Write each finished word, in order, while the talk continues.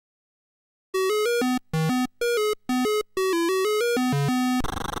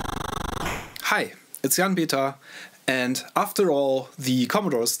Hi, it's Jan Peter, and after all the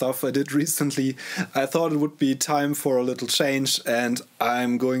Commodore stuff I did recently, I thought it would be time for a little change, and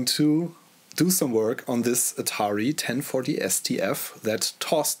I'm going to do some work on this Atari 1040 STF that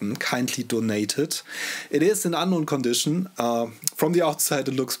Torsten kindly donated. It is in unknown condition. From the outside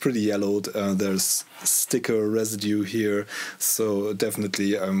it looks pretty yellowed. There's sticker residue here, so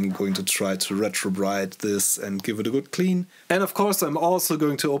definitely I'm going to try to retrobrite this and give it a good clean. And of course I'm also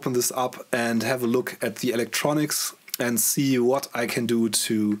going to open this up and have a look at the electronics and see what I can do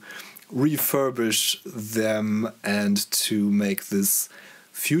to refurbish them and to make this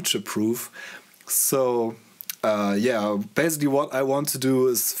future-proof. So yeah, basically what I want to do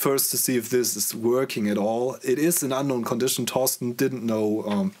is first to see if this is working at all. It is in unknown condition. Torsten didn't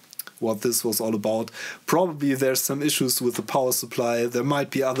know what this was all about. Probably there's some issues with the power supply. There might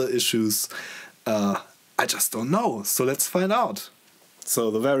be other issues. I just don't know. So let's find out.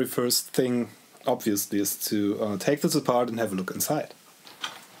 So the very first thing obviously is to take this apart and have a look inside.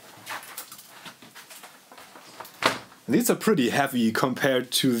 These are pretty heavy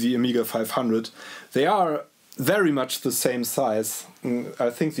compared to the Amiga 500. They are very much the same size. I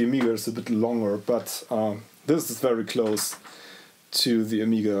think the Amiga is a bit longer, but this is very close to the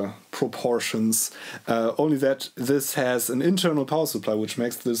Amiga proportions. Only that this has an internal power supply, which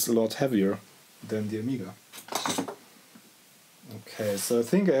makes this a lot heavier than the Amiga. Okay, so I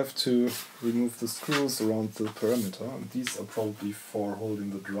think I have to remove the screws around the perimeter. These are probably for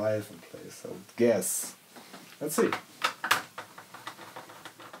holding the drive in place, I would guess. Let's see.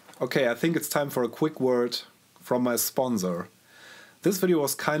 Okay, I think it's time for a quick word from my sponsor. This video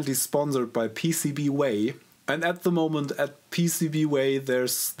was kindly sponsored by PCBWay, and at the moment at PCBWay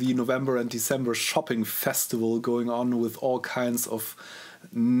there's the November and December shopping festival going on with all kinds of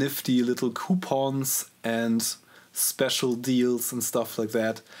nifty little coupons and special deals and stuff like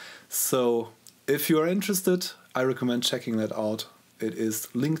that. So if you are interested, I recommend checking that out. It is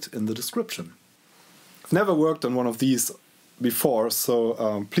linked in the description. I've never worked on one of these before,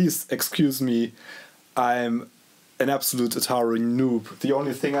 so please excuse me. I'm an absolute Atari noob. The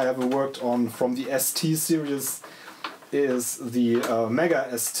only thing I ever worked on from the ST series is the Mega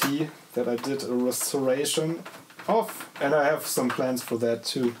ST that I did a restoration of, and I have some plans for that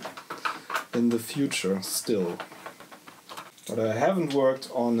too in the future still. But I haven't worked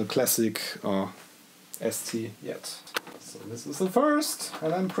on a classic ST yet. So this is the first,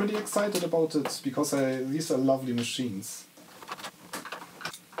 and I'm pretty excited about it because these are lovely machines.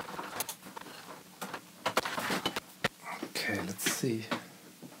 Okay, let's see.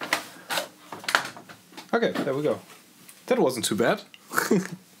 Okay, there we go. That wasn't too bad.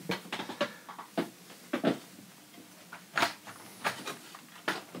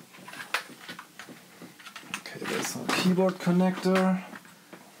 Okay, there's our keyboard connector.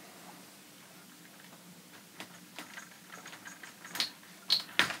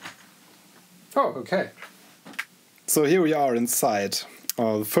 Oh, okay. So here we are inside.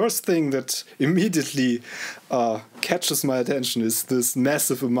 The first thing that immediately catches my attention is this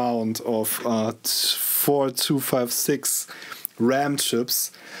massive amount of 4256 RAM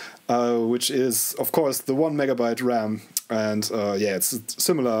chips, which is, of course, the 1 MB RAM. And yeah, it's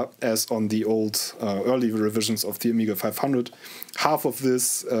similar as on the old early revisions of the Amiga 500. Half of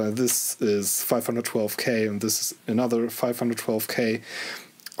this is 512K, and this is another 512K.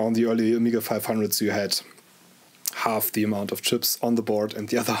 On the early Amiga 500s, you had half the amount of chips on the board and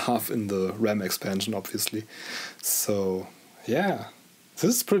the other half in the RAM expansion, obviously. So yeah,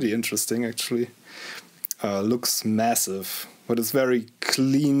 this is pretty interesting actually. Looks massive, but it's very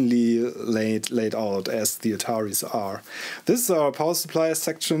cleanly laid out as the Ataris are. This is our power supply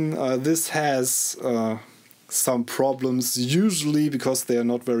section. This has some problems usually because they are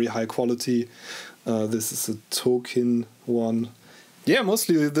not very high quality. This is a token one. Yeah,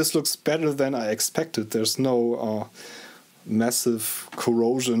 mostly this looks better than I expected. There's no massive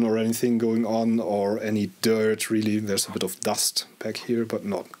corrosion or anything going on, or any dirt really. There's a bit of dust back here, but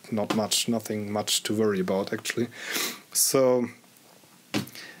not much, nothing much to worry about actually. So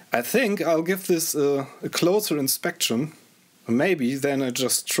I think I'll give this a closer inspection. Maybe then I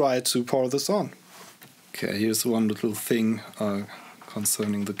just try to power this on. Okay, here's one little thing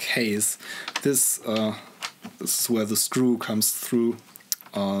concerning the case. This is where the screw comes through.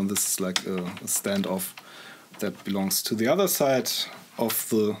 This is like a standoff that belongs to the other side of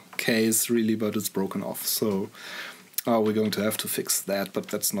the case, really, but it's broken off. So we're going to have to fix that, but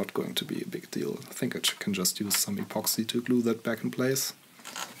that's not going to be a big deal. I think I can just use some epoxy to glue that back in place.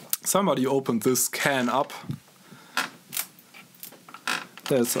 Somebody opened this can up.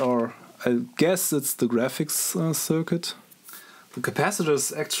 There's our, I guess it's the graphics circuit. The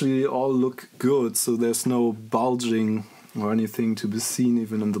capacitors actually all look good, so there's no bulging or anything to be seen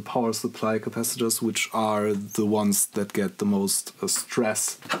even in the power supply capacitors, which are the ones that get the most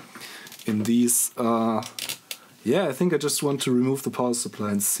stress in these. Yeah, I think I just want to remove the power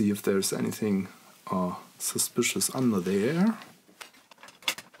supply and see if there's anything suspicious under there.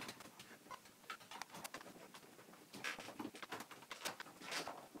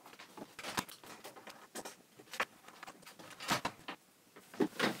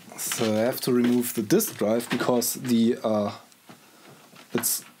 So I have to remove the disk drive because the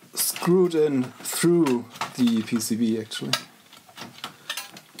it's screwed in through the PCB actually.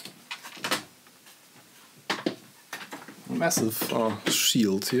 Massive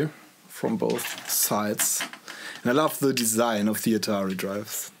shield here from both sides. And I love the design of the Atari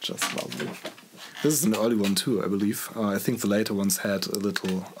drives, just lovely. This is an early one too, I believe. I think the later ones had a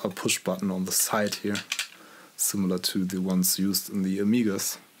little push button on the side here, similar to the ones used in the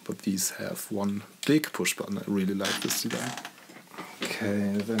Amigas. But these have one big push button. I really like this design.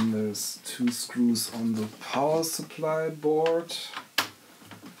 Okay, then there's two screws on the power supply board.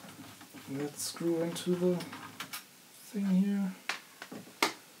 Let's screw into the thing here.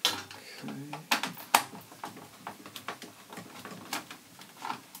 Okay.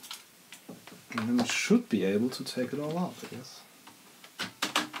 And then we should be able to take it all out, I guess.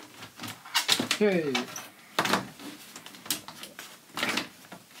 Yay!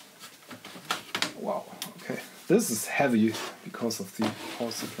 Wow, okay. This is heavy because of the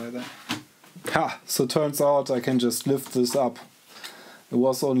power supply there. Ha! So turns out I can just lift this up. It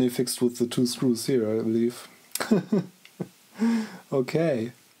was only fixed with the two screws here, I believe.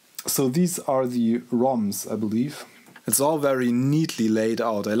 Okay. So these are the ROMs, I believe. It's all very neatly laid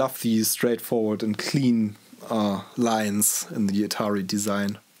out. I love the straightforward and clean lines in the Atari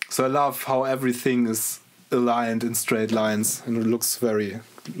design. So I love how everything is aligned in straight lines and it looks very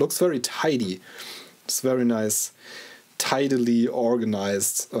tidy. It's very nice, tidily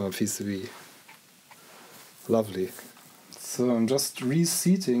organized PCB. Lovely. So I'm just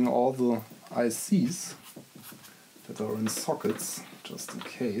reseating all the ICs that are in sockets, just in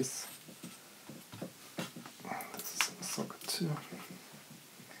case. This is in a socket too.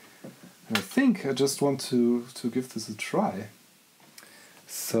 And I think I just want to give this a try.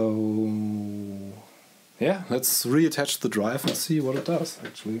 So yeah, let's reattach the drive and see what it does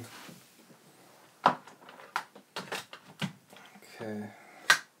actually. Okay.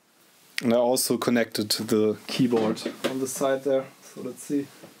 And I also connected to the keyboard on the side there, so let's see.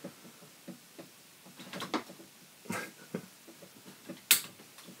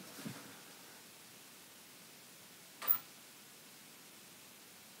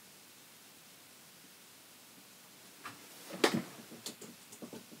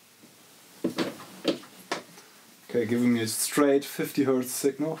 Okay, giving me a straight 50 Hz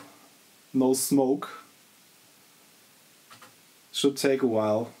signal, no smoke. Should take a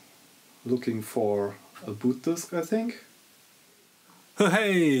while. Looking for a boot disk, I think.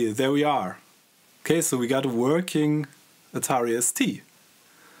 Hey, there we are. Okay, so we got a working Atari ST.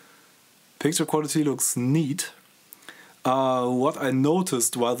 Picture quality looks neat. What I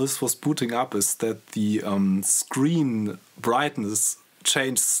noticed while this was booting up is that the screen brightness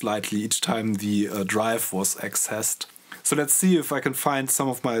changed slightly each time the drive was accessed. So let's see if I can find some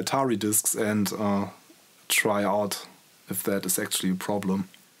of my Atari discs and try out if that is actually a problem.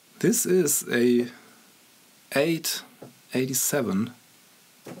 This is a 887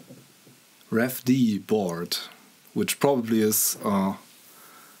 Rev D board, which probably is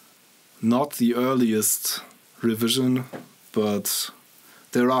not the earliest revision, but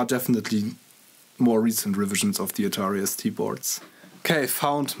there are definitely more recent revisions of the Atari ST boards. Okay,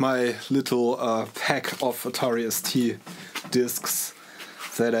 found my little pack of Atari ST discs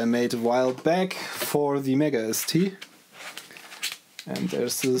that I made a while back for the Mega ST. And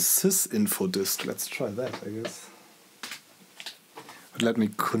there's a sysinfo disk. Let's try that, I guess. But let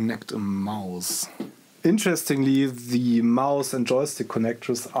me connect a mouse. Interestingly, the mouse and joystick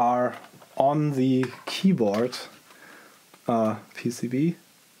connectors are on the keyboard PCB.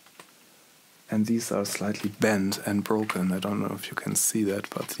 And these are slightly bent and broken. I don't know if you can see that,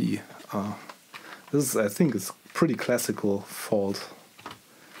 but the this is, I think, is pretty classical fault.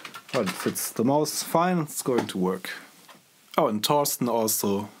 But it fits the mouse fine. It's going to work. Oh, and Thorsten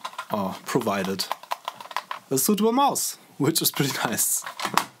also provided a suitable mouse, which is pretty nice.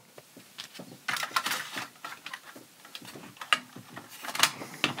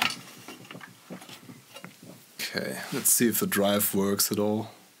 Okay, let's see if the drive works at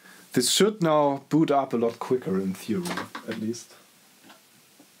all. This should now boot up a lot quicker in theory, at least.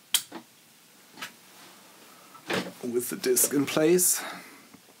 with the disk in place.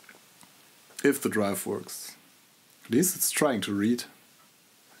 If the drive works. At least it's trying to read.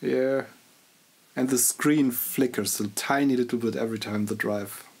 Yeah. And the screen flickers a tiny little bit every time the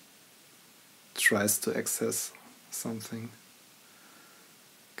drive tries to access something.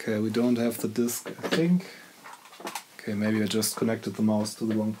 Okay, we don't have the disk, I think. Okay, maybe I just connected the mouse to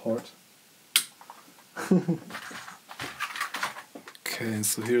the wrong port. Okay,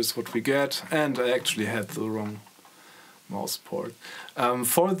 so here's what we get. And I actually had the wrong mouse port.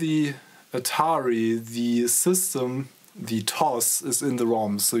 For the Atari, the system, the TOS is in the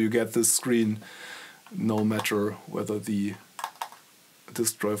ROM, so you get this screen no matter whether the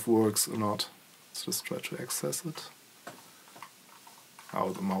disk drive works or not. Let's just try to access it.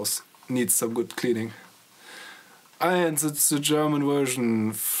 Oh, the mouse needs some good cleaning. And it's the German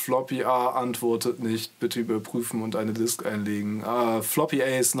version. Floppy A antwortet nicht. Bitte überprüfen und eine Disk einlegen. Floppy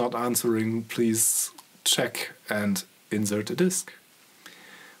A is not answering. Please check and insert a disk.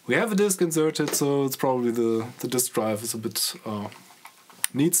 We have a disk inserted, so it's probably the disk drive is a bit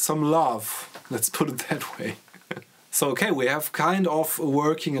needs some love. Let's put it that way. So okay, we have kind of a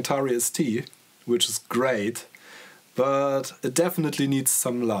working Atari ST, which is great, but it definitely needs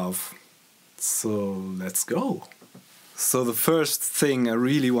some love. So let's go. So the first thing I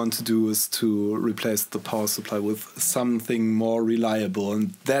really want to do is to replace the power supply with something more reliable,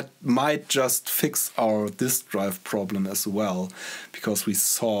 and that might just fix our disk drive problem as well, because we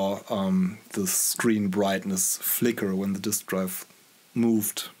saw the screen brightness flicker when the disk drive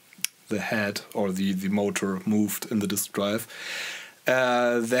moved, the head or the motor moved in the disk drive.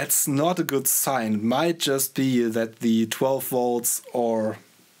 That's not a good sign. It might just be that the 12 volts, or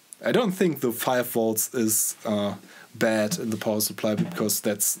I don't think the 5 volts is bad in the power supply, because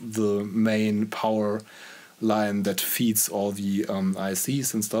that's the main power line that feeds all the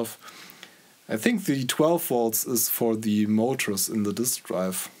ICs and stuff. I think the 12 volts is for the motors in the disk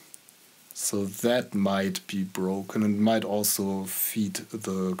drive, so that might be broken, and might also feed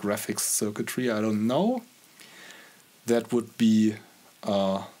the graphics circuitry. I don't know. That would be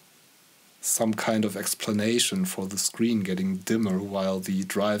some kind of explanation for the screen getting dimmer while the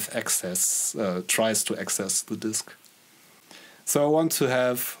drive tries to access the disk. So I want to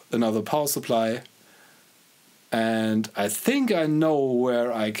have another power supply, and I think I know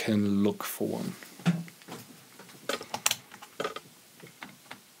where I can look for one.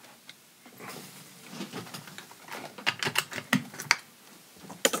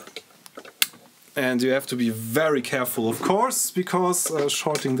 And you have to be very careful, of course, because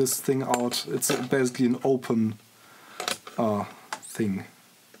shorting this thing out, it's basically an open thing.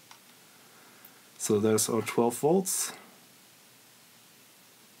 So there's our 12 volts.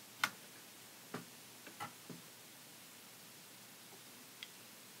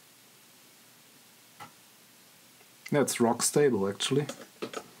 That's rock stable, actually.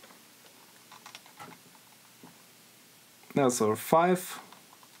 That's our 5.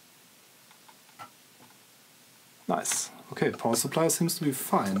 Nice. Okay, power supply seems to be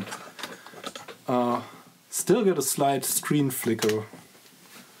fine. Still get a slight screen flicker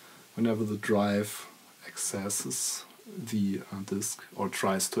whenever the drive accesses the disk, or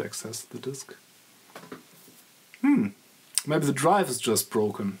tries to access the disk. Maybe the drive is just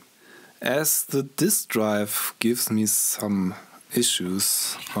broken. As the disk drive gives me some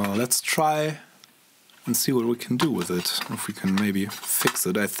issues, let's try and see what we can do with it. If we can maybe fix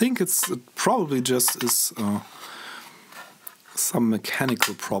it. I think it probably just is some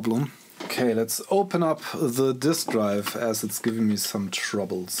mechanical problem. Okay, let's open up the disk drive, as it's giving me some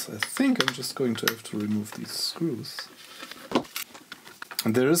troubles. I think I'm just going to have to remove these screws.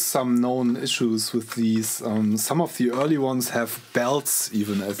 And there is some known issues with these. Some of the early ones have belts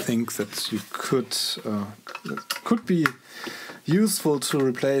even, I think, that you could be useful to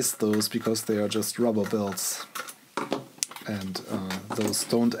replace those, because they are just rubber belts. And those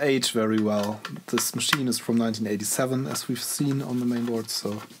don't age very well. This machine is from 1987, as we've seen on the mainboard,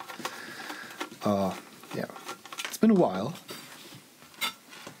 so yeah, it's been a while.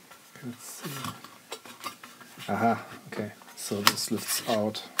 Let's see. Aha, okay, so this lifts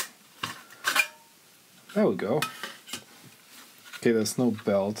out. There we go. Okay, there's no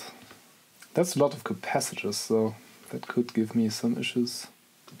belt. That's a lot of capacitors, so that could give me some issues.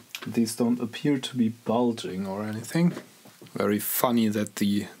 These don't appear to be bulging or anything. Very funny that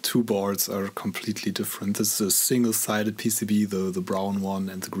the two boards are completely different. This is a single-sided PCB, the brown one,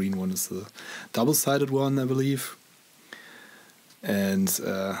 and the green one is a double-sided one, I believe. And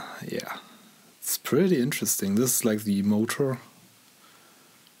yeah, it's pretty interesting. This is like the motor.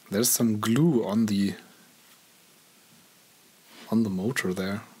 There's some glue on the motor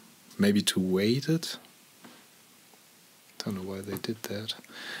there. Maybe to weight it. Don't know why they did that.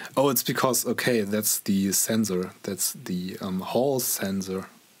 Oh, it's because, okay, that's the sensor. That's the Hall sensor.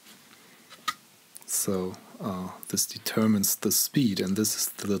 So this determines the speed, and this is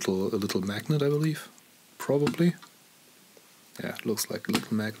the little magnet, I believe. Probably. Yeah, it looks like a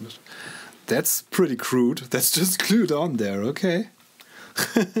little magnet. That's pretty crude. That's just glued on there, okay.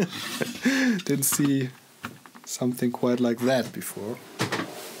 Didn't see something quite like that before.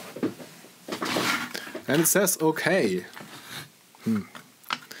 And it says okay.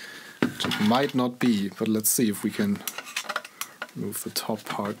 It might not be, but let's see if we can move the top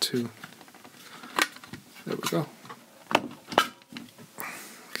part too. There we go.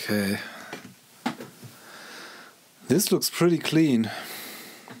 Okay. This looks pretty clean.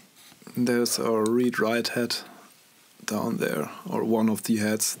 There's our read-write head down there, or one of the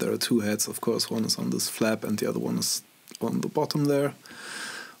heads. There are two heads, of course. One is on this flap and the other one is on the bottom there.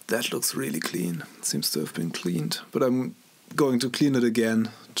 That looks really clean. It seems to have been cleaned, but I'm going to clean it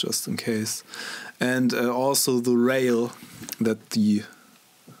again just in case. And also the rail that the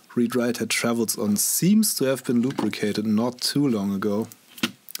read-write head travels on seems to have been lubricated not too long ago.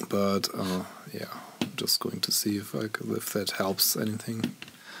 But yeah, I'm just going to see if that helps anything.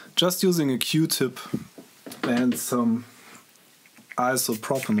 Just using a Q-tip and some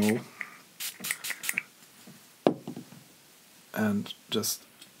isopropanol and just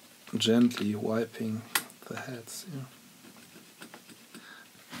gently wiping the heads here.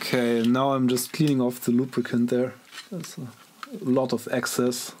 Okay, now I'm just cleaning off the lubricant there. There's a lot of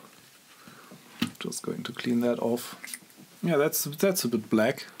excess. Just going to clean that off. Yeah, that's a bit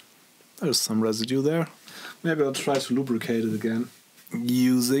black. There's some residue there. Maybe I'll try to lubricate it again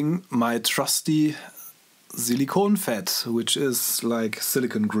using my trusty silicone fat, which is like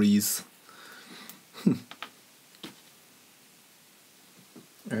silicone grease.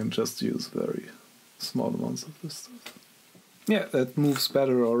 And just use very small amounts of this stuff. Yeah, that moves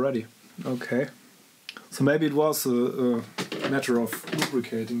better already. Okay. So maybe it was a matter of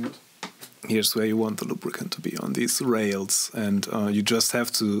lubricating it. Here's where you want the lubricant to be, on these rails. And you just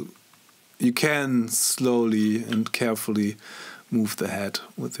have to... You can slowly and carefully move the head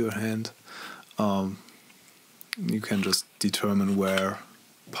with your hand. You can just determine where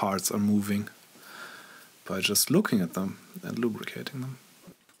parts are moving by just looking at them and lubricating them.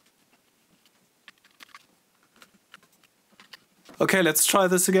 Okay, let's try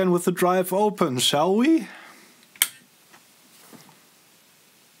this again with the drive open, shall we?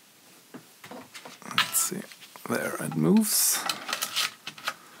 Let's see. There it moves.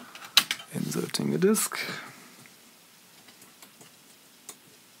 Inserting a disc.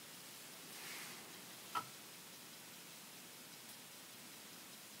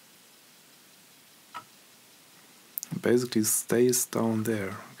 It basically stays down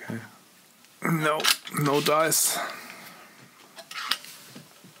there, okay. No dice.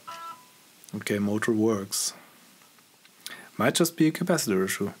 Okay, motor works. Might just be a capacitor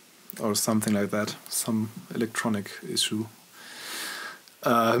issue or something like that, some electronic issue.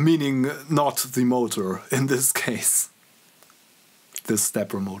 Meaning not the motor in this case. This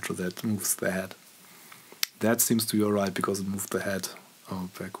stepper motor that moves the head. That seems to be alright because it moved the head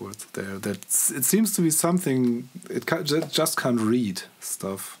backwards there. It seems to be something, it just can't read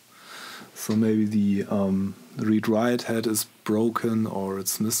stuff. So maybe the read-write head is broken or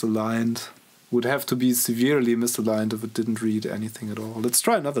it's misaligned. Would have to be severely misaligned if it didn't read anything at all. Let's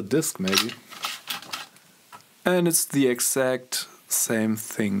try another disc maybe. And it's the exact same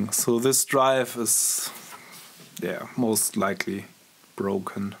thing. So this drive is, yeah, most likely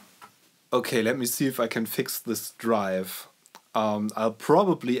broken. Okay, let me see if I can fix this drive. I'll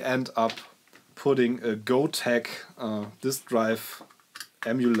probably end up putting a Gotek disk drive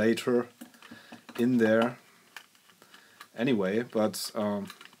emulator in there anyway, but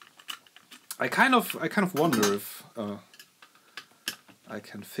I kind of wonder if I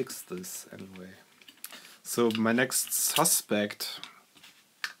can fix this anyway. So my next suspect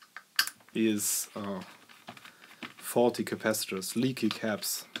is faulty capacitors, leaky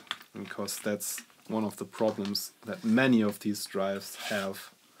caps, because that's one of the problems that many of these drives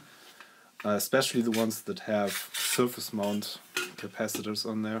have, especially the ones that have surface mount capacitors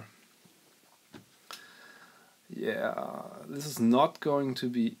on there. Yeah, this is not going to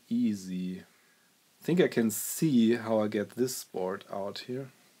be easy. I think I can see how I get this board out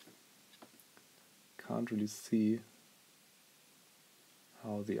here. Can't really see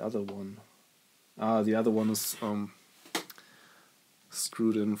how the other one... the other one is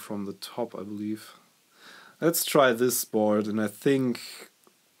screwed in from the top, I believe. Let's try this board, and I think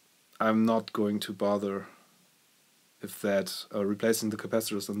I'm not going to bother if that replacing the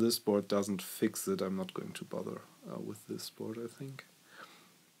capacitors on this board doesn't fix it, I'm not going to bother with this board, I think.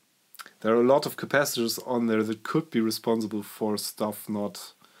 There are a lot of capacitors on there that could be responsible for stuff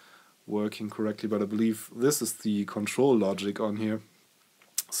not working correctly, but I believe this is the control logic on here.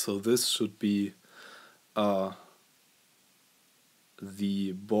 So this should be the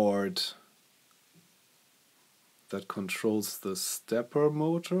board that controls the stepper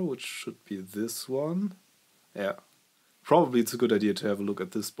motor, which should be this one. Yeah, probably it's a good idea to have a look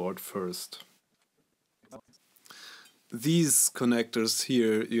at this board first. These connectors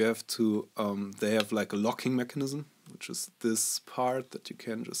here, you have to, they have like a locking mechanism, which is this part that you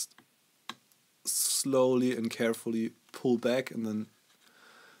can just slowly and carefully pull back, and then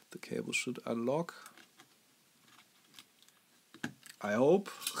the cable should unlock. I hope.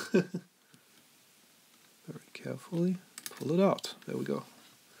 Very carefully pull it out. There we go.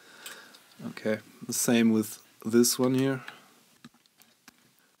 Okay, the same with this one here.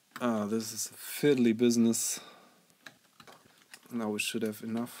 This is a fiddly business. Now we should have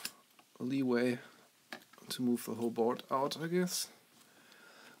enough leeway to move the whole board out, I guess.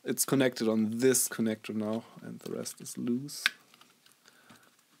 It's connected on this connector now, and the rest is loose.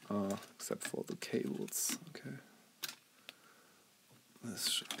 Except for the cables. Okay. This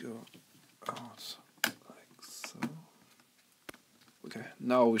should go out like so. Okay,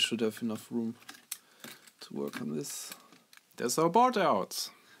 now we should have enough room to work on this. There's our board out.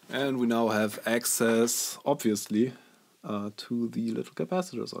 And we now have access, obviously, to the little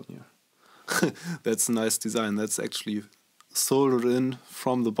capacitors on here. That's a nice design. That's actually soldered in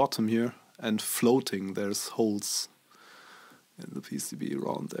from the bottom here and floating. There's holes in the PCB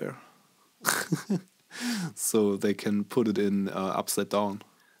around there. So they can put it in upside down.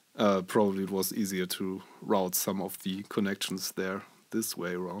 Probably it was easier to route some of the connections there this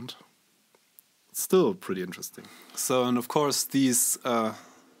way around. Still pretty interesting. So, and of course these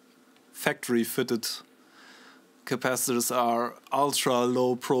factory fitted capacitors are ultra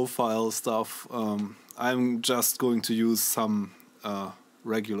low profile stuff. I'm just going to use some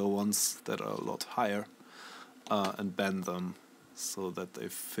regular ones that are a lot higher and bend them so that they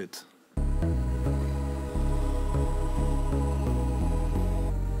fit.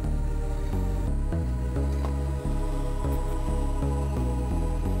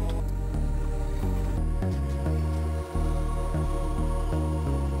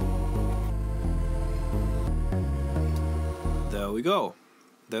 There we go.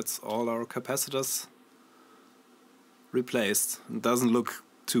 That's all our capacitors replaced. It doesn't look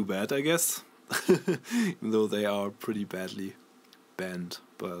too bad, I guess, even though they are pretty badly bent,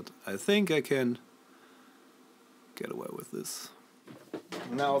 but I think I can get away with this.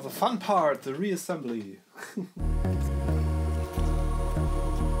 Now the fun part, the reassembly.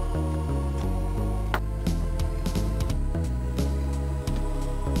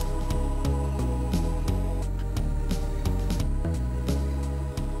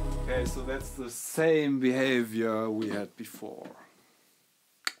 Okay, so that's the same behavior we had before,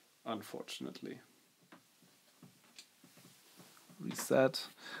 unfortunately. Reset.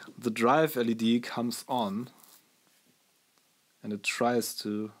 The drive LED comes on and it tries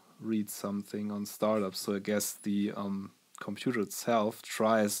to read something on startup, so I guess the computer itself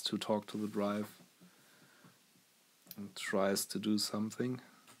tries to talk to the drive and tries to do something.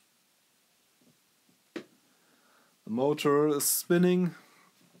 The motor is spinning,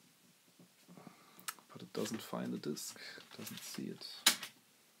 but it doesn't find the disk, doesn't see it.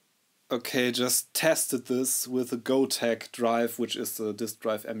 Okay, just tested this with a GoTech drive, which is a disk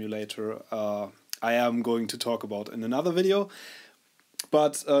drive emulator I am going to talk about in another video.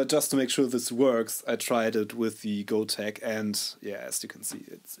 But just to make sure this works, I tried it with the GoTech, and yeah, as you can see,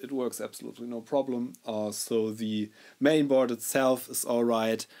 it works absolutely no problem. So the main board itself is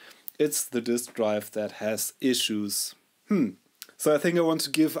alright. It's the disk drive that has issues. So I think I want to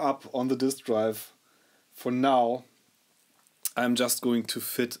give up on the disk drive for now. I'm just going to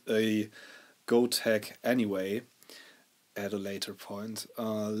fit a GoTech anyway at a later point.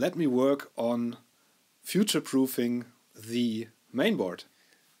 Let me work on future-proofing the mainboard.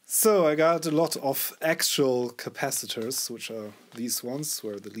 So I got a lot of axial capacitors, which are these ones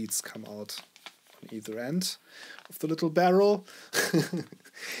where the leads come out on either end of the little barrel.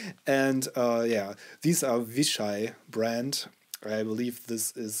 And yeah, these are Vishay brand. I believe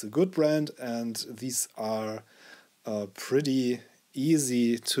this is a good brand, and these are pretty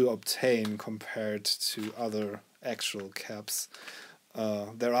easy to obtain compared to other axial caps.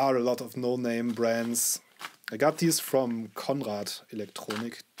 There are a lot of no-name brands. I got these from Konrad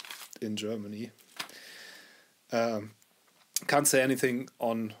Elektronik in Germany. Can't say anything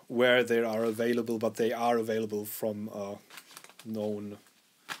on where they are available, but they are available from known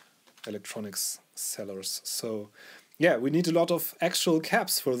electronics sellers. So yeah, we need a lot of actual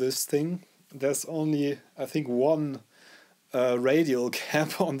caps for this thing. There's only, I think, one radial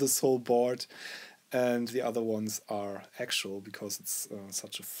cap on this whole board, and the other ones are actual because it's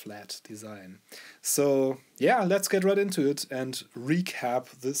such a flat design. So yeah, let's get right into it and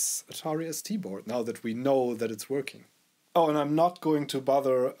recap this Atari ST board now that we know that it's working. Oh, and I'm not going to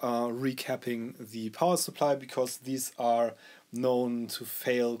bother recapping the power supply because these are known to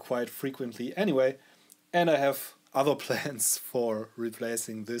fail quite frequently anyway, and I have other plans for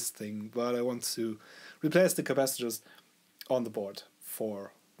replacing this thing, but I want to replace the capacitors on the board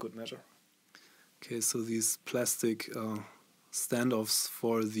for good measure. Okay, so these plastic standoffs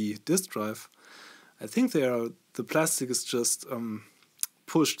for the disk drive, I think the plastic is just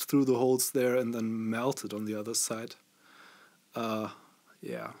pushed through the holes there and then melted on the other side.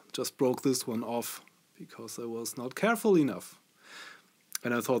 Yeah, just broke this one off because I was not careful enough.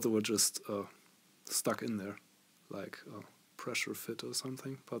 And I thought they were just stuck in there, like a pressure fit or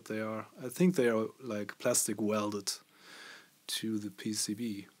something. But they are, I think they are like plastic welded to the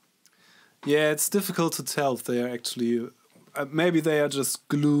PCB. Yeah, it's difficult to tell if they are actually, maybe they are just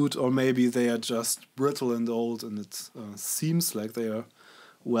glued or maybe they are just brittle and old and it seems like they are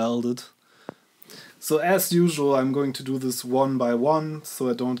welded. So as usual, I'm going to do this one by one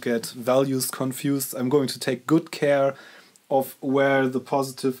so I don't get values confused. I'm going to take good care of where the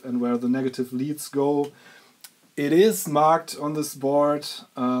positive and where the negative leads go. It is marked on this board.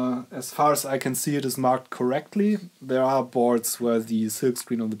 As far as I can see, it is marked correctly. There are boards where the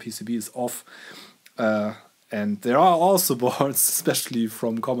silkscreen on the PCB is off. And there are also boards, especially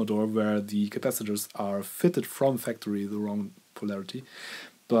from Commodore, where the capacitors are fitted from factory the wrong polarity.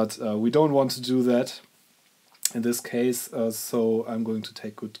 But we don't want to do that in this case, so I'm going to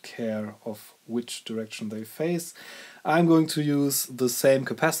take good care of which direction they face. I'm going to use the same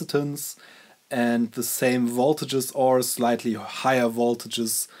capacitance and the same voltages or slightly higher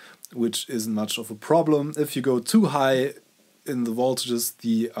voltages, which isn't much of a problem. If you go too high in the voltages,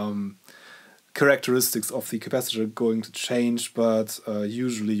 the characteristics of the capacitor are going to change, but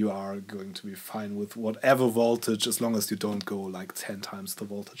usually you are going to be fine with whatever voltage as long as you don't go like 10 times the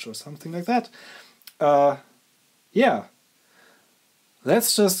voltage or something like that. Yeah,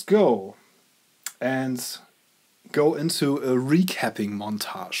 let's just go and go into a recapping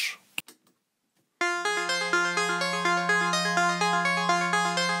montage.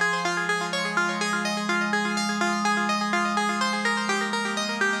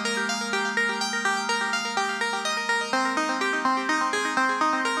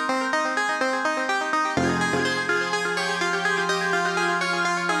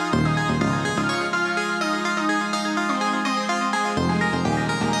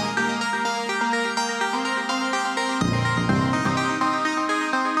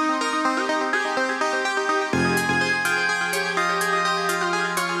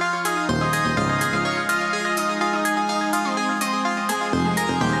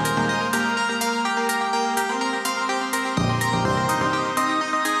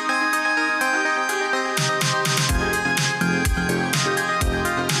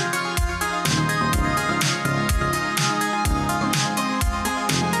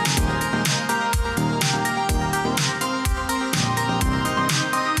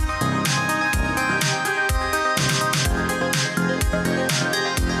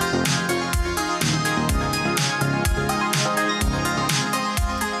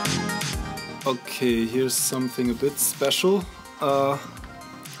 Okay, here's something a bit special.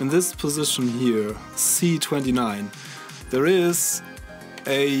 In this position here, C29, there is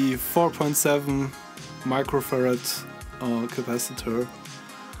a 4.7 microfarad capacitor,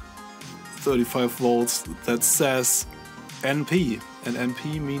 35 volts, that says NP, and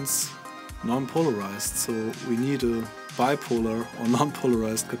NP means non-polarized, so we need a bipolar or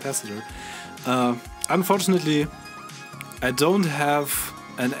non-polarized capacitor. Unfortunately, I don't have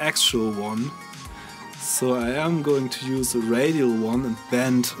an axial one, so I am going to use a radial one and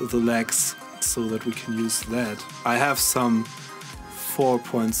bend the legs so that we can use that. I have some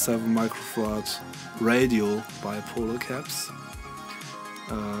 4.7 microfarad radial bipolar caps.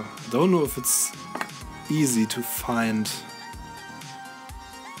 Don't know if it's easy to find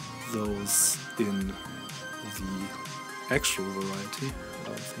those in the actual variety. I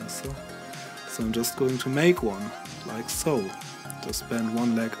don't think so. So I'm just going to make one, like so. Just bend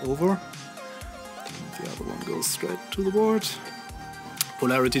one leg over, the other one goes straight to the board.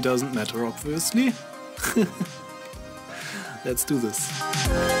 Polarity doesn't matter, obviously. Let's do this.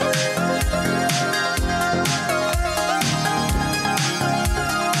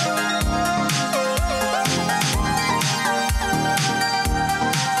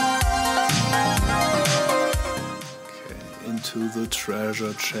 to the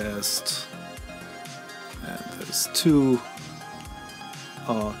treasure chest. And there's 2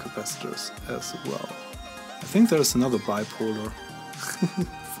 capacitors as well. I think there's another bipolar.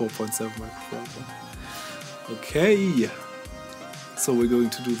 4.7 microfarad. Okay. So we're going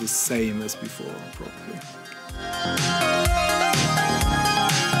to do the same as before, probably.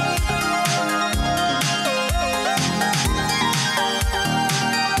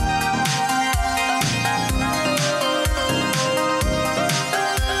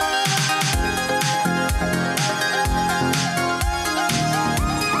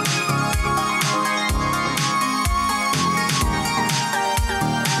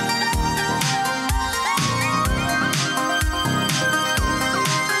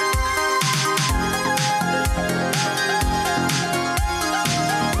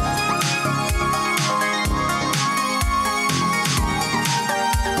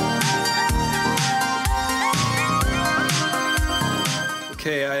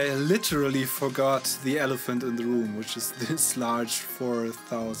 Okay, I literally forgot the elephant in the room, which is this large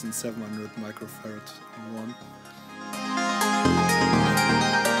 4700 microfarad one.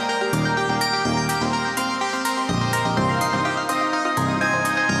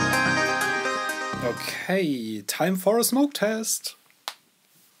 Okay, time for a smoke test.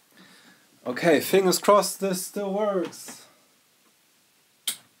 Okay, fingers crossed this still works.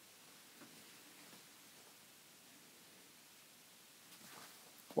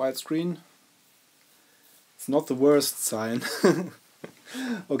 Widescreen. It's not the worst sign.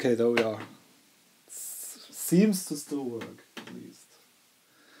 Okay, there we are. Seems to still work, at least.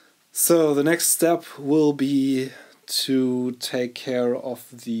 So the next step will be to take care of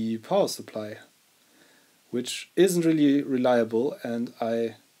the power supply, which isn't really reliable, and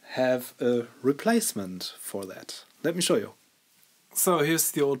I have a replacement for that. Let me show you. So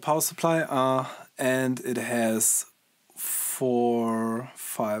here's the old power supply, and it has 4,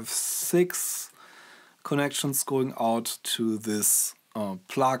 5, 6 connections going out to this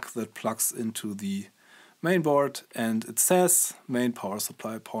plug that plugs into the mainboard, and it says main power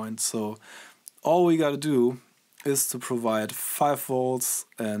supply point. So all we gotta do is to provide 5 volts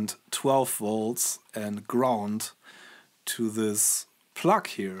and 12 volts and ground to this plug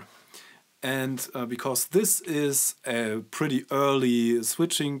here. And because this is a pretty early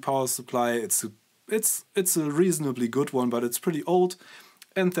switching power supply, it's a reasonably good one, but it's pretty old,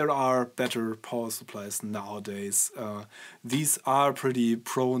 and there are better power supplies nowadays. These are pretty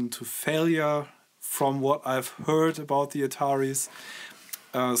prone to failure from what I've heard about the Ataris.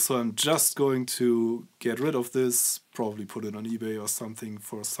 So I'm just going to get rid of this, probably put it on eBay or something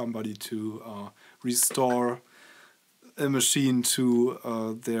for somebody to restore a machine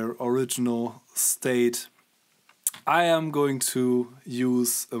to their original state. I am going to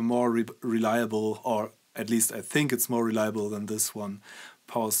use a more reliable, or at least I think it's more reliable than this one,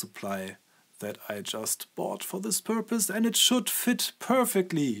 power supply that I just bought for this purpose, and it should fit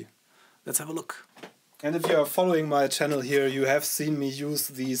perfectly. Let's have a look. And if you are following my channel here, you have seen me use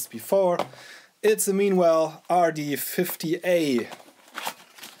these before. It's a Meanwell RD50A,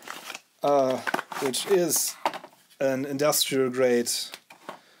 which is an industrial grade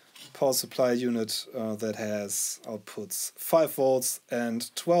power supply unit that has outputs 5 volts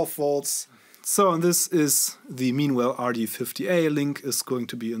and 12 volts. So and this is the Meanwell RD50A. Link is going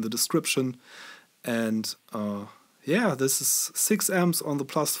to be in the description. And yeah, this is 6 amps on the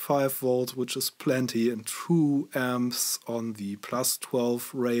plus 5 volt, which is plenty, and 2 amps on the plus 12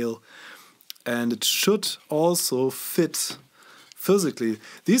 rail. And it should also fit physically.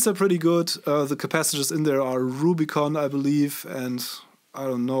 These are pretty good. The capacitors in there are Rubicon, I believe, and I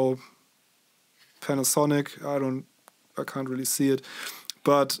don't know, Panasonic. I can't really see it,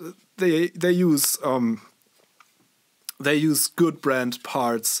 but they use good brand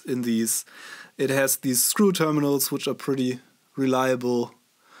parts in these. It has these screw terminals which are pretty reliable,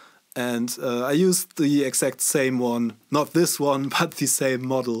 and I used the exact same one, not this one, but the same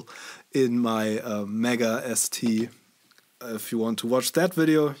model in my Mega ST. If you want to watch that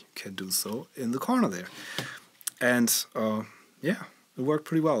video, you can do so in the corner there. And yeah, it worked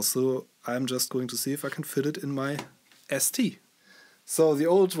pretty well. So I'm just going to see if I can fit it in my ST. So the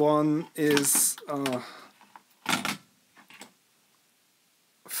old one is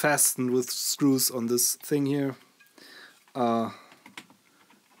fastened with screws on this thing here,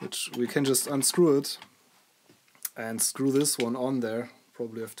 which we can just unscrew it and screw this one on there.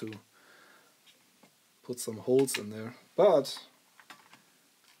 Probably have to put some holes in there, but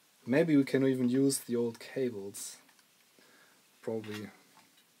maybe we can even use the old cables. Probably,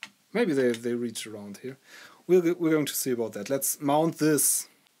 maybe they reach around here. We're going to see about that. Let's mount this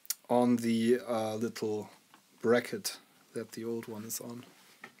on the little bracket that the old one is on.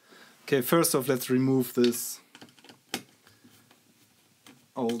 Okay, first off, let's remove this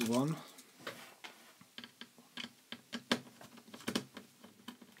old one.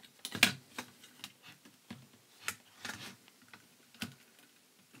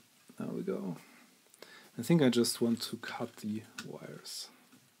 There we go. I think I just want to cut the wires.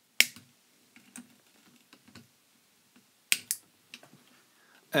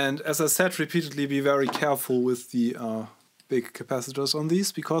 And as I said repeatedly, be very careful with the big capacitors on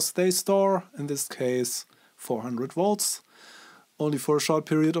these, because they store, in this case, 400 volts, only for a short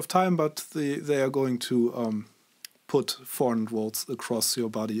period of time, but they are going to put 400 volts across your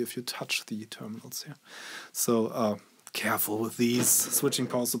body if you touch the terminals here. So careful with these switching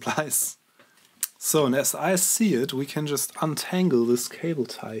power supplies. So, and as I see it, we can just untangle this cable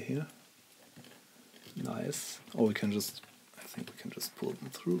tie here. Nice. Or we can just, I think we can just pull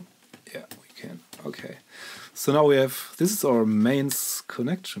them through. Yeah, we can. Okay. So now we have, this is our mains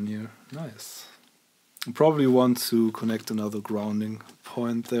connection here. Nice. We probably want to connect another grounding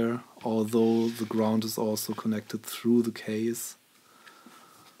point there, although the ground is also connected through the case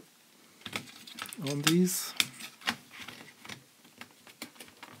on these.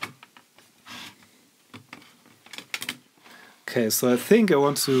 Okay, so I think I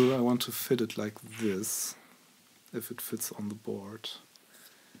want to fit it like this, if it fits on the board,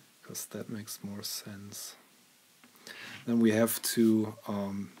 because that makes more sense. Then we have to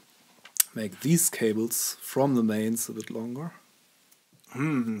make these cables from the mains a bit longer.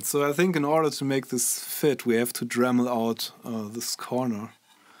 So I think in order to make this fit, we have to Dremel out this corner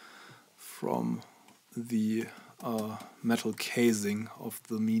from the metal casing of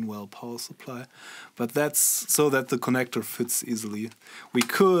the meanwhile power supply, but that's so that the connector fits easily. We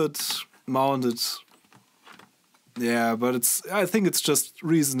could mount it, yeah, but I think it's just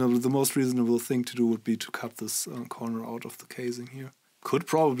reasonable. The most reasonable thing to do would be to cut this corner out of the casing here. Could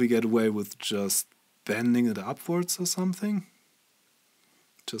probably get away with just bending it upwards or something.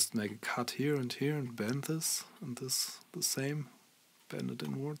 Just make a cut here and bend this and this the same, bend it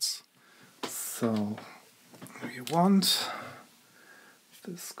inwards. So we want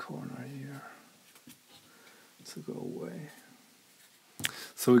this corner here to go away.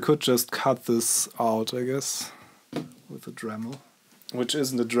 So we could just cut this out, I guess, with a Dremel. Which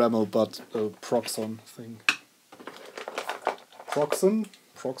isn't a Dremel, but a Proxon thing. Proxon?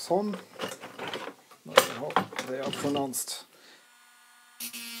 Proxon? I don't know how they are pronounced.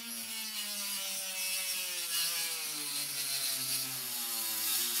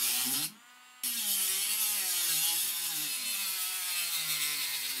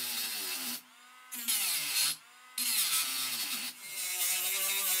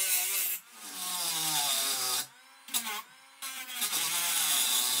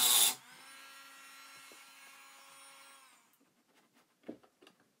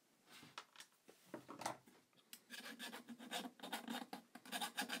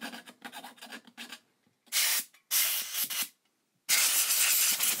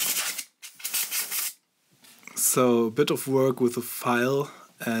 So a bit of work with the file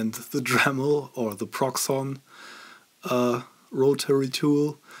and the Dremel or the Proxon rotary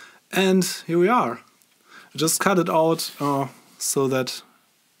tool, and here we are. Just cut it out so that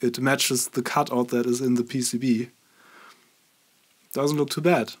it matches the cutout that is in the PCB. Doesn't look too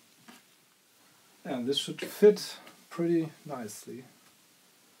bad. And this should fit pretty nicely.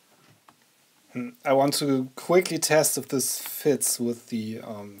 I want to quickly test if this fits with the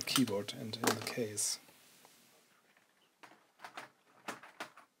keyboard and in the case.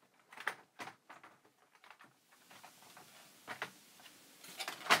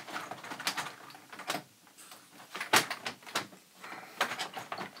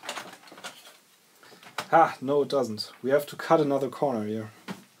 Ah, no it doesn't. We have to cut another corner here.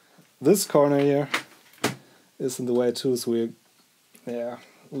 This corner here is in the way too, so we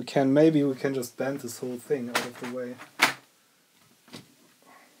can just bend this whole thing out of the way.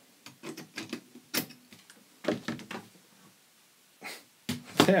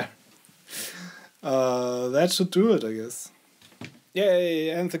 There. That should do it, I guess. Yay,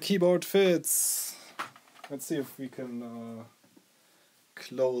 and the keyboard fits. Let's see if we can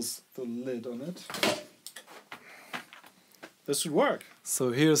close the lid on it. This should work.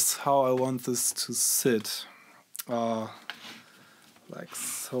 So here's how I want this to sit. Like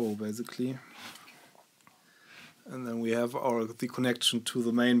so, basically. And then we have the connection to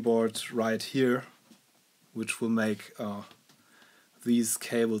the main board right here, which will make these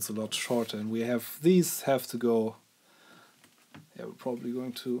cables a lot shorter. And these have to go, yeah, we're probably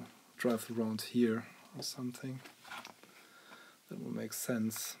going to drive around here or something. That will make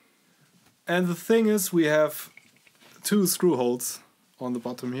sense. And the thing is, we have 2 screw holes on the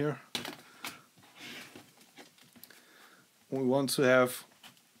bottom here. We want to have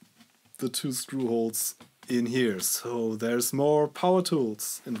the 2 screw holes in here, so there's more power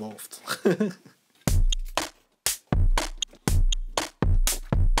tools involved.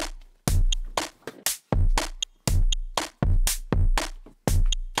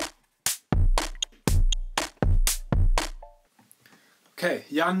 Okay,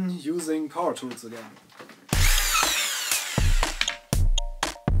 Jan using power tools again.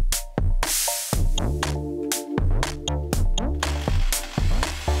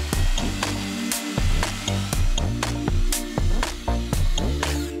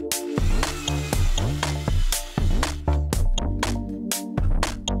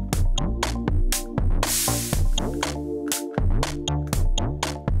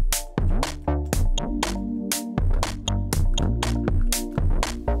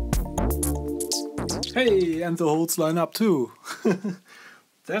 Hey, and the holes line up too.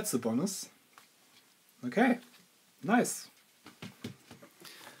 That's a bonus. Okay, nice.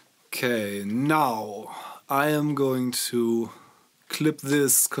 Okay, now I am going to clip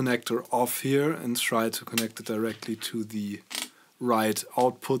this connector off here and try to connect it directly to the right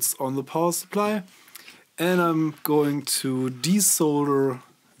outputs on the power supply. And I'm going to desolder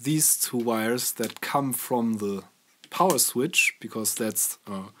these 2 wires that come from the power switch, because that's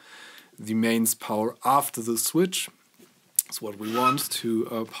the mains power after the switch. That's what we want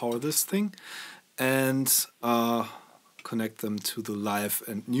to power this thing, and connect them to the live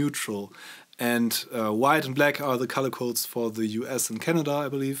and neutral. And white and black are the color codes for the US and Canada, I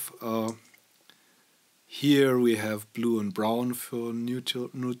believe. Here we have blue and brown for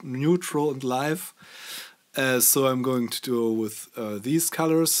neutral and live. So I'm going to do with these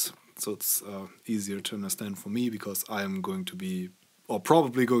colors, so it's easier to understand for me, because I am going to be, or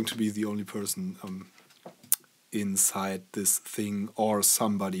probably going to be, the only person inside this thing, or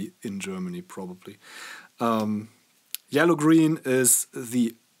somebody in Germany probably. Yellow-green is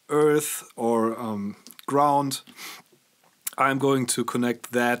the earth or ground. I'm going to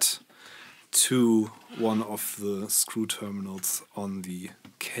connect that to one of the screw terminals on the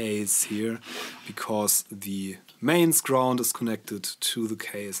case here, because the mains ground is connected to the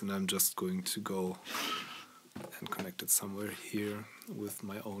case, and I'm just going to go and connect it somewhere here with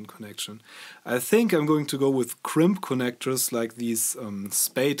my own connection. I think I'm going to go with crimp connectors, like these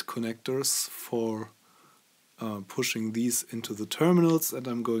spade connectors, for pushing these into the terminals, and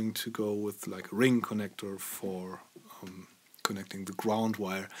I'm going to go with like a ring connector for connecting the ground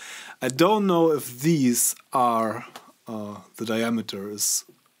wire. I don't know if these are the diameter is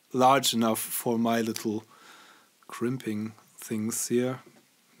large enough for my little crimping things here.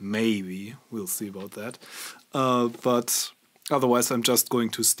 Maybe, we'll see about that. But otherwise I'm just going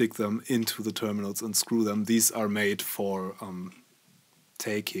to stick them into the terminals and screw them. These are made for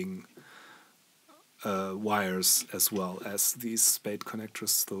taking wires as well as these spade connectors,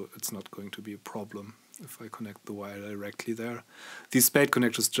 so it's not going to be a problem if I connect the wire directly there. These spade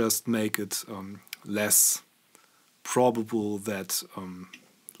connectors just make it less probable that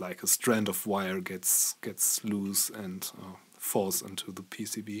like a strand of wire gets loose and falls into the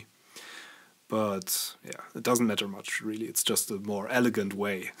PCB. But yeah, it doesn't matter much really, it's just a more elegant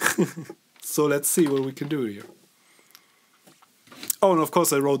way. So let's see what we can do here. Oh, and of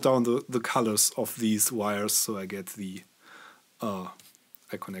course I wrote down the colors of these wires, so I get the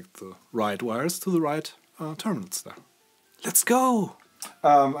I connect the right wires to the right terminals there. Let's go!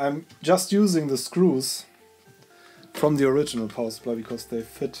 I'm just using the screws from the original power supply because they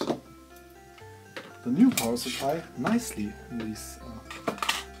fit the new power supply nicely in these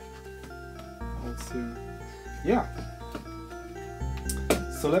holes here. Yeah.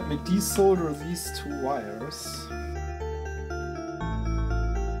 So let me desolder these 2 wires.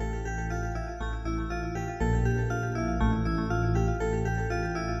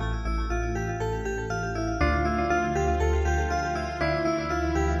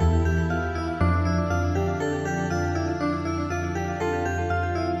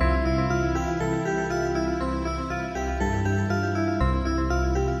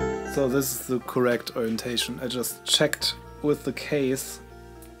 So this is the correct orientation. I just checked with the case.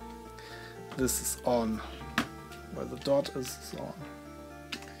 This is on. Where the dot is on.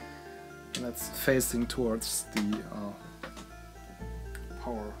 And that's facing towards the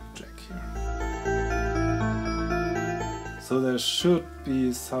power jack here. So there should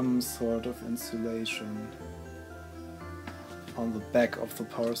be some sort of insulation on the back of the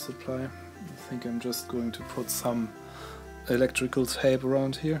power supply. I think I'm just going to put some electrical tape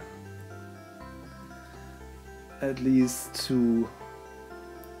around here. At least to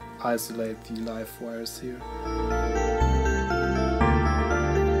isolate the live wires here.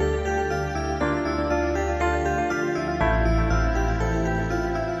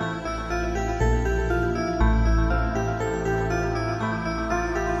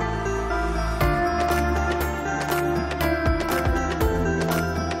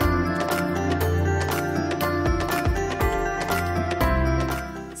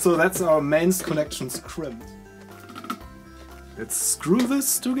 So that's our mains connection script. Let's screw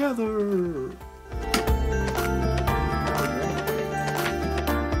this together.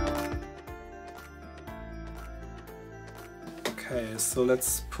 Okay, so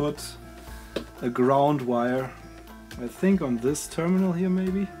let's put a ground wire, I think on this terminal here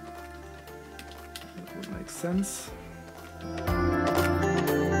maybe. That would make sense.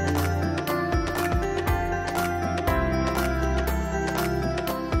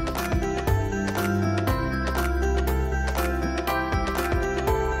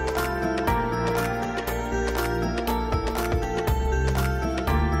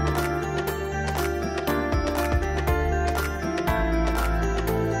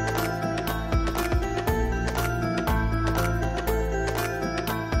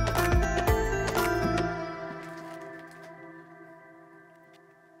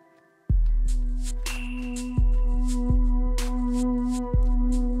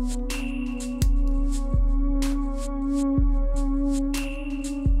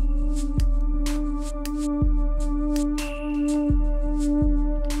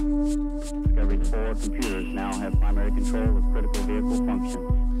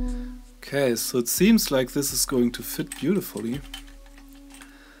 Okay, so it seems like this is going to fit beautifully.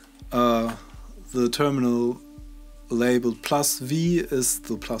 The terminal labeled plus V is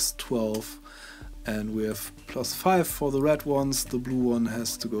the plus 12, and we have plus 5 for the red ones. The blue one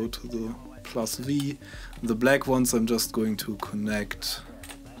has to go to the plus V. The black ones I'm just going to connect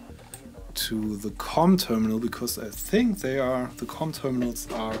to the COM terminal, because I think the COM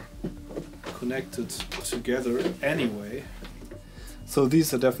terminals are connected together anyway. So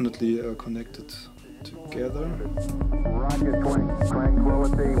these are definitely connected together. Roger,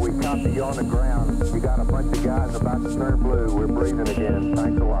 Tranquility, we copy you on the ground. You got a bunch of guys about to turn blue. We're breathing again.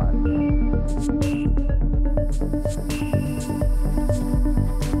 Thanks a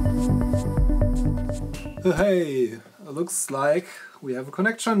lot. Hey, looks like we have a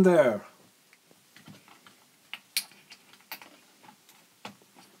connection there.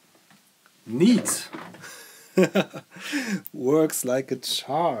 Neat. Works like a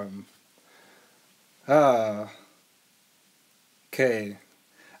charm. Okay.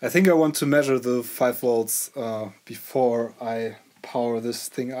 I think I want to measure the 5 volts before I power this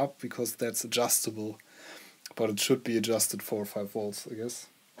thing up, because that's adjustable. But it should be adjusted for 5 volts, I guess.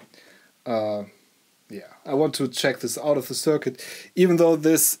 Yeah, I want to check this out of the circuit. Even though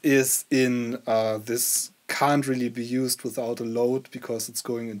this is in this can't really be used without a load, because it's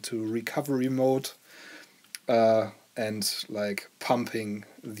going into recovery mode. And like pumping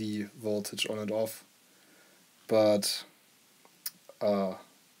the voltage on and off. But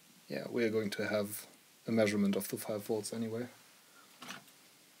yeah, we're going to have a measurement of the 5 volts anyway.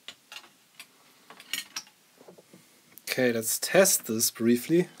 Okay, let's test this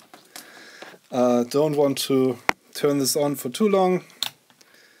briefly. Don't want to turn this on for too long,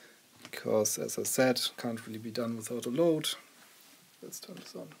 because as I said, can't really be done without a load. Let's turn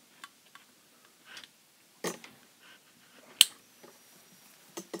this on.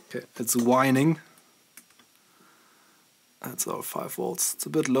 Okay, it's whining. That's our 5 volts. It's a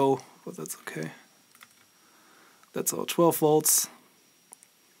bit low, but that's okay. That's our 12 volts.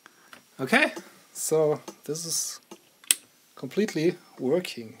 Okay, so this is completely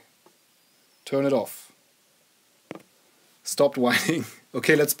working. Turn it off. Stopped whining.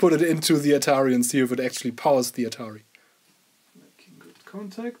 Okay, let's put it into the Atari and see if it actually powers the Atari. Making good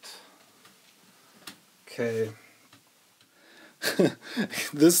contact. Okay.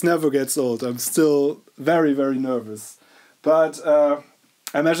 This never gets old. I'm still very, very nervous. But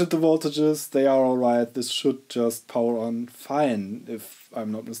I measured the voltages. They are alright. This should just power on fine, if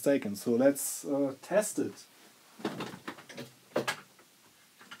I'm not mistaken. So let's test it.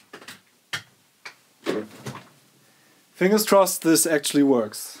 Fingers crossed this actually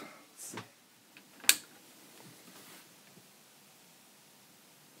works. Let's see.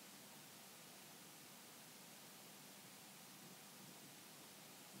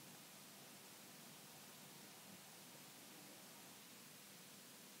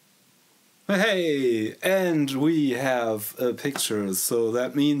 Hey, and we have a picture, so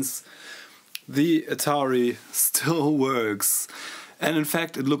that means the Atari still works. And in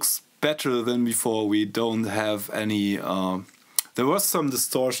fact it looks better than before. We don't have any... there was some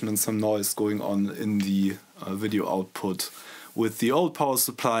distortion and some noise going on in the video output with the old power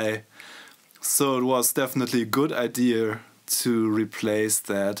supply, so it was definitely a good idea to replace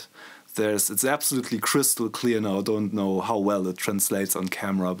that. It's absolutely crystal clear now. I don't know how well it translates on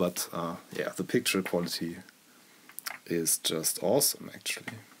camera, but yeah, the picture quality is just awesome,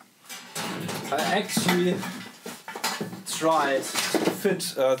 actually. I actually tried to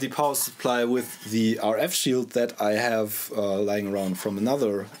fit the power supply with the RF shield that I have lying around from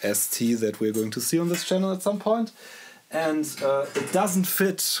another ST that we're going to see on this channel at some point. And it doesn't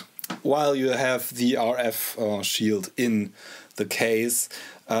fit while you have the RF shield in the case.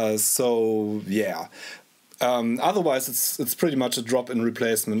 So yeah. Otherwise, it's pretty much a drop-in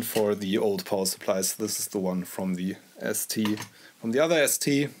replacement for the old power supplies. This is the one from the ST, from the other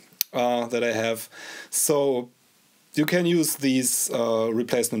ST that I have. So you can use these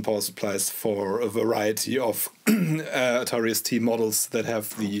replacement power supplies for a variety of Atari ST models that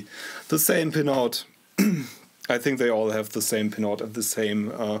have the same pinout. I think they all have the same pinout and the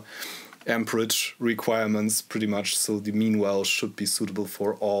same amperage requirements pretty much, so the mean well should be suitable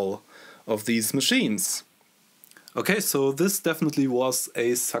for all of these machines. Okay, so this definitely was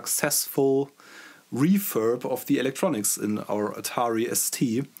a successful refurb of the electronics in our Atari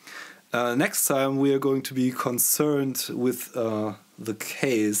ST. Next time we are going to be concerned with the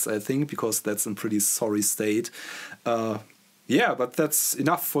case, I think, because that's in pretty sorry state. Yeah, but that's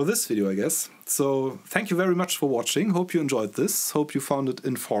enough for this video, I guess. So thank you very much for watching. Hope you enjoyed this. Hope you found it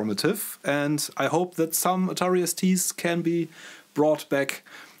informative. And I hope that some Atari STs can be brought back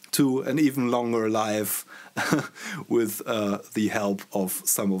to an even longer life with the help of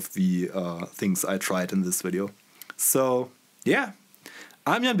some of the things I tried in this video. So yeah,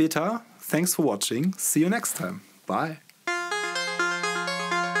 I'm Jan Beta. Thanks for watching. See you next time. Bye.